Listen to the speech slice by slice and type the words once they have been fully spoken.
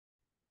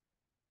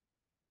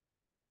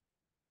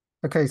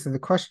Okay, so the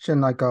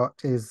question I got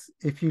is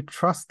if you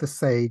trust the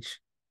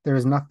sage, there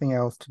is nothing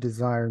else to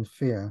desire and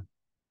fear.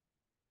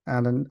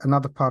 And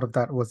another part of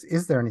that was,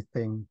 is there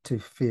anything to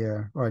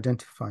fear or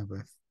identify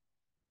with?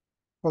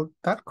 Well,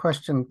 that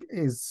question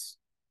is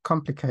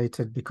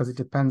complicated because it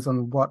depends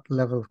on what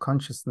level of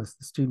consciousness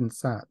the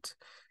student's at.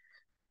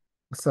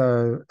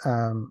 So,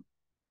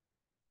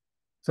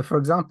 so for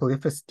example,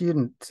 if a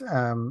student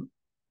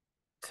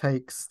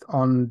takes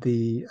on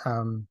the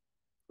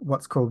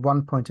what's called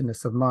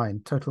one-pointedness of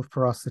mind, total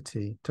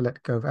ferocity, to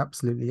let go of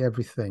absolutely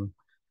everything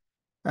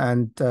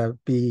and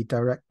be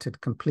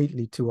directed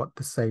completely to what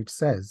the sage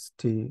says,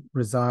 to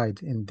reside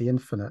in the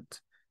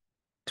infinite,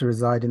 to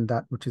reside in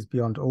that which is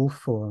beyond all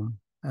form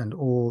and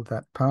all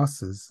that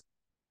passes,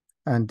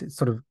 and it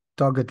sort of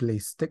doggedly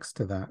sticks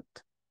to that.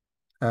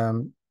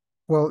 Um,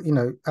 well,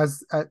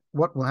 as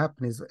what will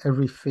happen is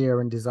every fear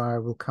and desire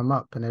will come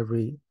up, and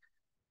every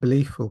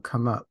belief will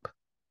come up,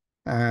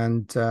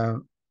 and uh,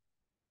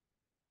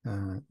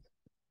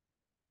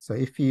 so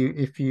if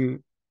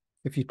you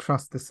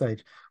trust the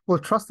sage, well,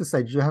 trust the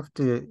sage, you have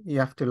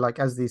to like,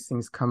 as these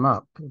things come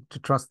up, to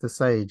trust the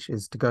sage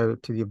is to go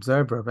to the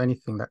observer of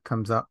anything that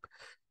comes up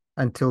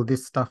until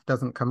this stuff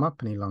doesn't come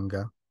up any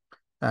longer,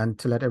 and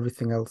to let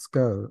everything else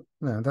go.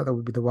 That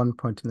would be the one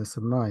pointedness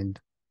of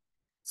mind.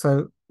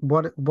 So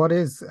what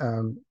is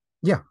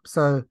yeah,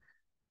 so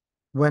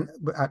when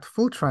at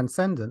full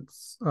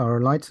transcendence or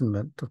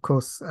enlightenment, of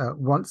course,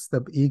 once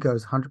the ego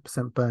is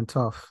 100% burnt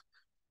off,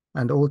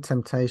 and all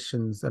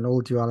temptations and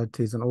all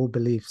dualities and all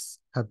beliefs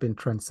have been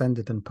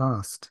transcended and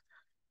passed.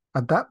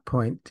 At that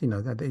point,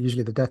 that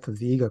usually the death of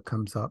the ego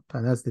comes up,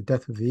 and as the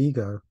death of the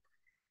ego,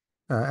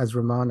 as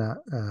Ramana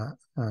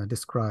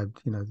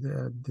described,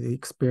 the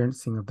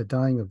experiencing of the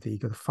dying of the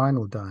ego, the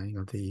final dying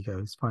of the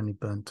ego, is finally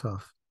burnt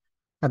off.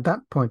 At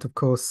that point, of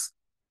course,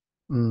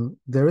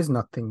 there is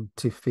nothing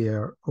to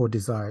fear or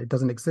desire. It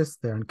doesn't exist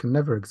there and can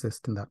never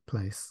exist in that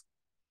place.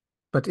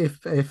 But if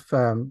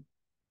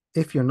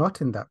you're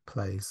not in that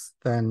place,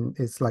 then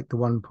it's like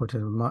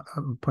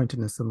the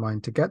pointedness of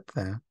mind to get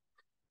there.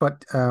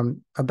 But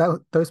at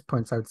those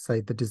points, I would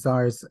say the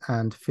desires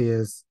and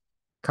fears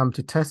come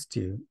to test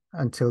you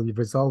until you've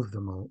resolved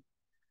them all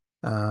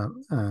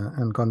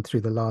and gone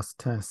through the last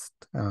test,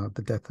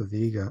 the death of the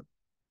ego.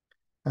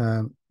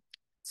 Um,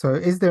 so,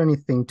 is there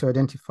anything to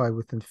identify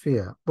with and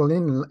fear? Well,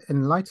 in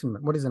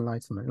enlightenment, what is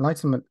enlightenment?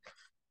 Enlightenment,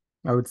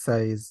 I would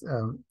say, is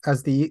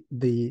as the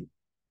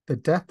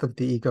death of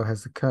the ego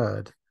has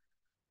occurred,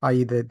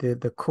 i.e.,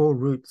 the core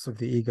roots of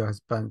the ego has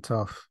burnt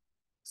off,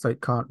 so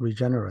it can't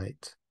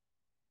regenerate.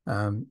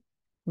 Um,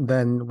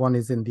 then one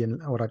is in the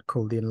what I'd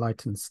call the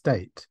enlightened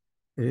state.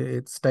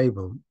 It's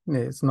stable.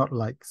 It's not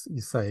like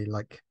you say,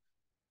 like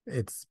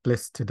it's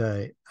bliss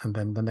today, and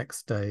then the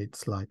next day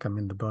it's like I'm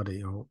in the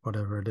body or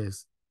whatever it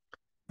is.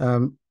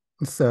 Um,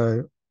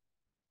 so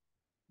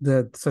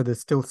there's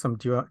still some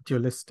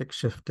dualistic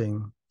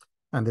shifting,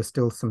 and there's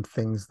still some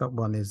things that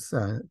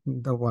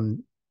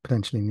one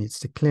potentially needs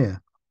to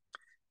clear.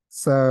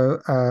 So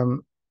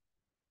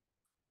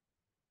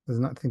there's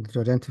nothing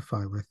to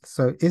identify with.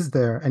 So is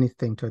there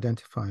anything to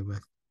identify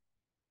with?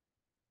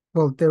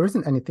 Well, there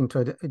isn't anything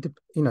to,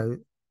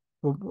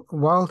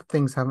 while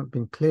things haven't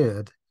been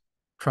cleared,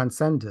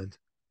 transcended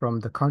from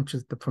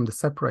the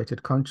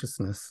separated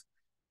consciousness,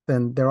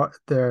 then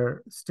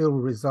there still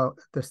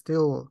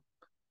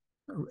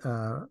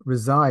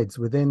resides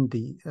within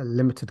the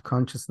limited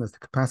consciousness the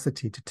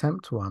capacity to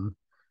tempt one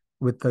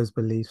with those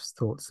beliefs,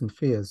 thoughts, and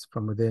fears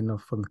from within or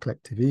from the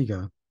collective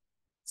ego.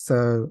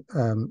 So,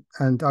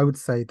 and I would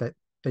say that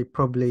they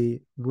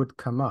probably would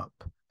come up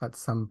at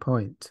some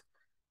point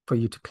for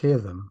you to clear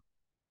them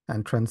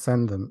and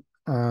transcend them.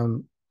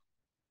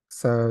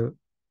 So,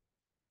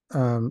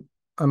 um,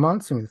 I'm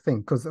answering the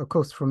thing because, of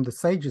course, from the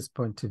sage's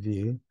point of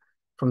view,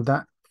 from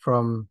that,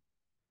 from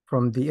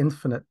the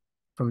infinite,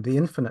 from the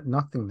infinite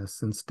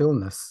nothingness and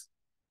stillness,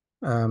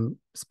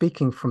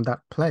 speaking from that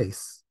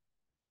place,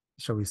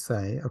 shall we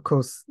say, of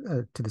course,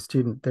 to the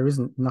student, there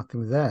isn't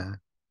nothing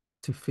there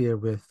to fear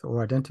with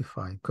or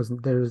identify because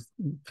there's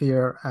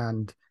fear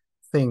and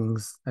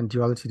things and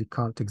duality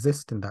can't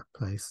exist in that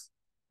place.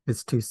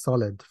 It's too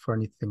solid for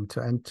anything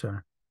to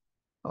enter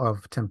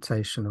of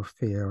temptation or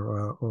fear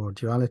or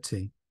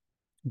duality.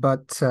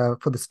 But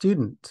for the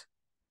student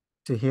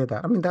to hear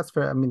that, I mean, that's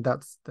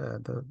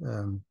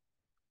um,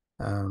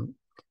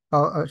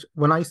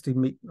 when I used to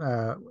meet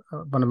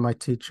one of my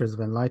teachers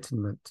of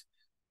enlightenment,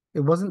 it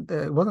wasn't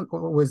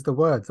always the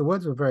words. The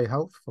words were very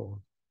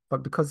helpful,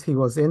 but because he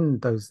was in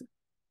those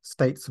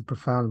states of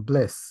profound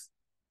bliss,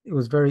 it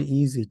was very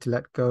easy to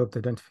let go of the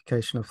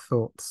identification of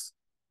thoughts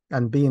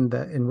and be in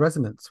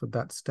resonance with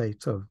that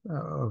state of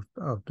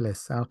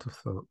bliss out of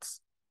thoughts.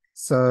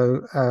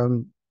 So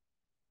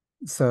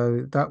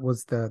so that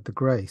was the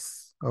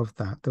grace of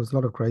that. There was a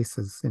lot of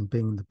graces in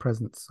being in the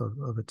presence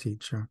of a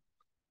teacher.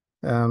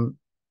 Um,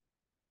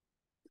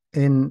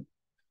 in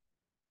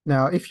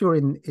Now, if you're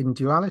in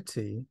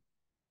duality,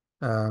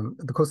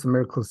 the Course of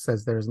Miracles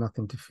says there is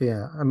nothing to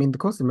fear. I mean, the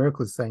Course of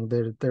Miracles is saying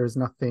there is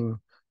nothing.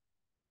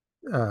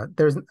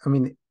 There's, I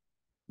mean,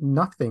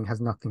 nothing has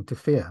nothing to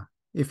fear.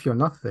 If you're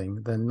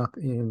nothing, then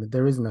nothing,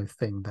 there is no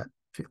thing that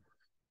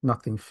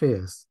nothing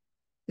fears.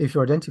 If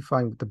you're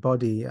identifying with the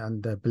body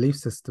and the belief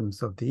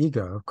systems of the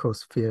ego, of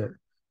course, fear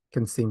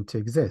can seem to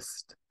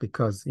exist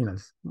because,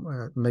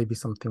 maybe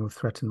something will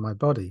threaten my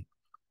body,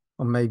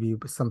 or maybe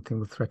something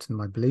will threaten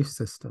my belief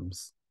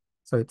systems.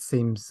 So it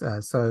seems,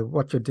 so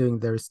what you're doing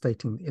there is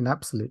stating in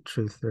absolute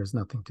truth, there is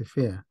nothing to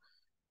fear.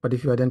 But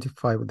if you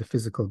identify with the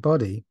physical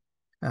body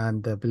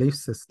and the belief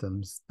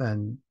systems,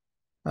 then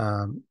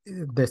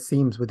there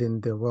seems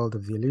within the world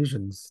of the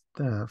illusions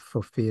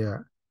for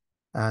fear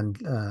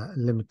and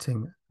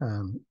limiting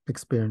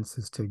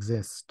experiences to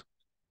exist.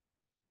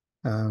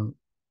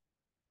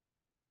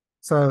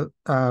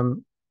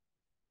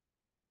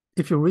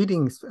 If you're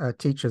reading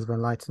Teachers of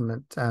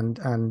Enlightenment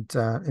and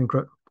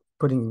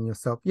putting in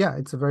yourself, yeah,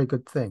 it's a very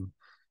good thing.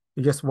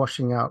 You're just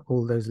washing out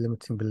all those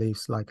limiting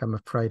beliefs, like I'm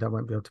afraid I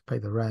won't be able to pay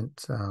the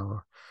rent,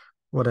 or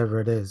whatever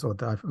it is, or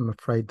I'm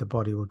afraid the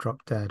body will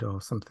drop dead,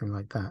 or something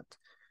like that.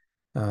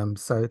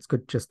 So it's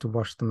good just to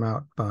wash them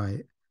out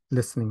by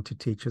listening to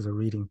teachers or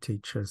reading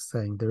teachers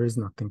saying there is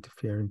nothing to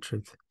fear in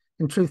truth.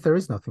 In truth, there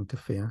is nothing to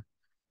fear.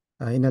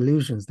 In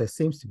illusions, there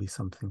seems to be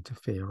something to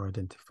fear or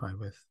identify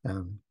with.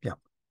 Yeah,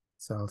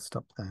 so I'll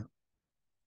stop there.